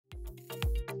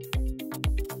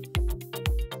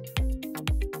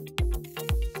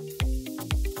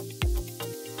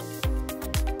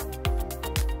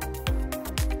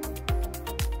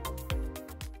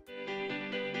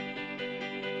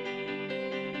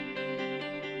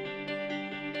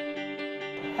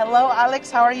Hello,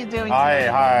 Alex. How are you doing today?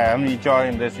 Hi. I'm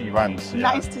enjoying this event. Yeah.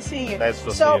 Nice to see you. Nice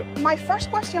to see So, you. my first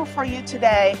question for you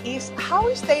today is, how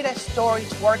is data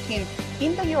storage working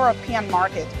in the European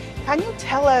market? Can you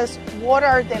tell us what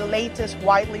are the latest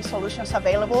widely solutions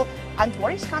available and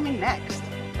what is coming next?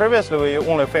 Previously, we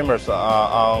only famous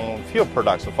on few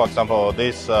products. For example,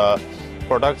 this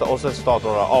product also installed an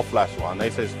all-flash one.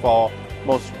 This is for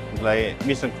mostly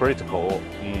mission-critical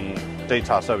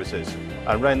data services.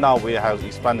 And right now, we have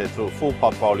expanded to full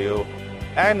portfolio.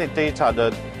 Any data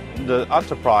that the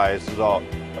enterprise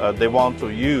they want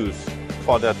to use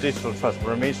for their digital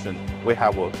transformation, we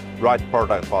have a right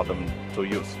product for them to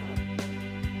use.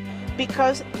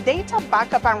 Because data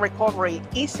backup and recovery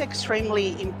is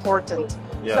extremely important.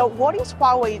 Yeah. So what is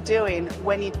Huawei doing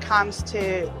when it comes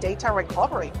to data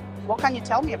recovery? What can you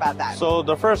tell me about that? So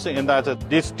the first thing is that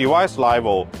this device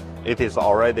level, it is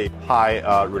already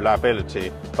high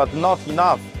reliability, but not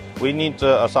enough. We need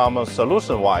some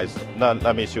solution-wise.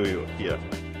 Let me show you here.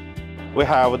 We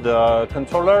have the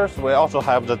controllers. We also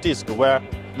have the disk where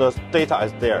the data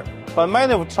is there. But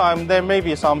many of the time, there may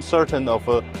be some certain of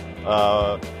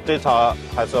data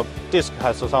disk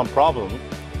has some problem.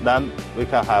 Then we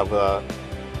can have a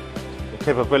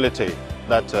capability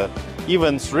that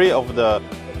even 3 of the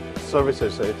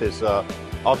services it is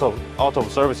out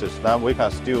of services, then we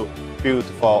can still build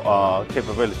for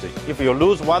capability. If you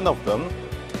lose one of them,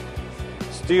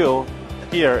 still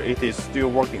here it is still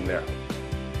working there.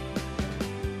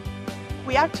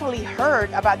 We actually heard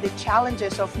about the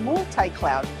challenges of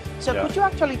multi-cloud. So Yeah. could you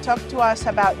actually talk to us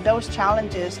about those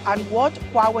challenges and what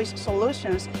Huawei's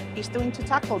solutions is doing to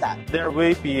tackle that? There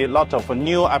will be a lot of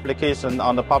new applications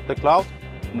on the public cloud.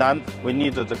 Then we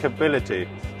need the capability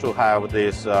to have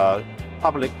this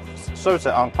public service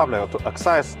on public to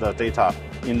access the data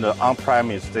in the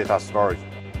on-premise data storage.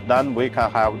 Then we can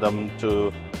have them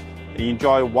to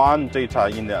enjoy one data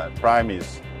in the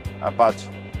premise, but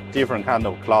different kind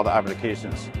of cloud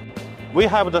applications. We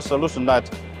have the solution that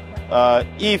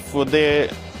if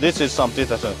this is some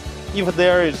data center, if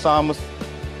there is some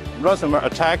ransomware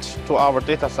attached to our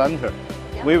data center,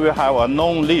 we will have a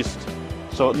known list.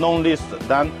 So known list,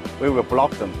 then we will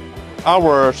block them.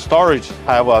 Our storage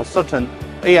have a certain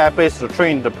AI-based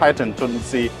trained pattern to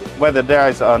see whether there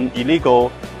is an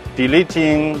illegal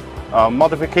deleting,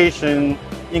 modification,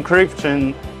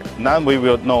 encryption. Then we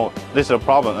will know this is a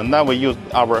problem, and then we use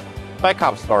our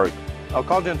backup storage.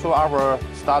 According to our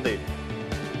study,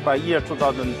 by year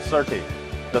 2030,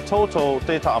 the total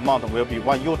data amount will be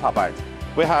 1 yottabyte.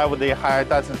 We have the high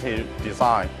density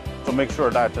design to make sure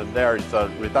that there is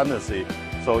a redundancy,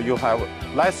 so you have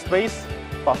less space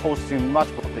but hosting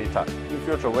multiple data. In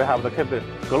future, we have the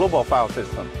global file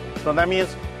system. So that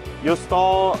means you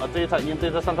store data in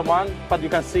data center 1, but you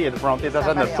can see it from data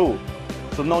center 2.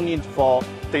 So no need for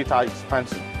data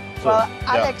expansion. So, well,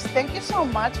 Alex, thank you so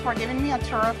much for giving me a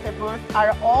tour of the booth.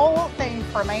 Are all the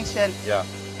information. Yeah.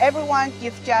 Everyone,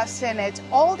 you've just seen it.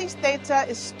 All these data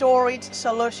storage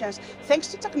solutions, thanks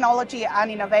to technology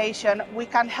and innovation, we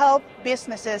can help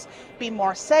businesses be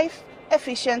more safe,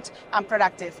 efficient, and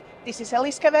productive. This is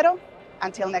Elise Quevedo.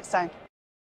 Until next time.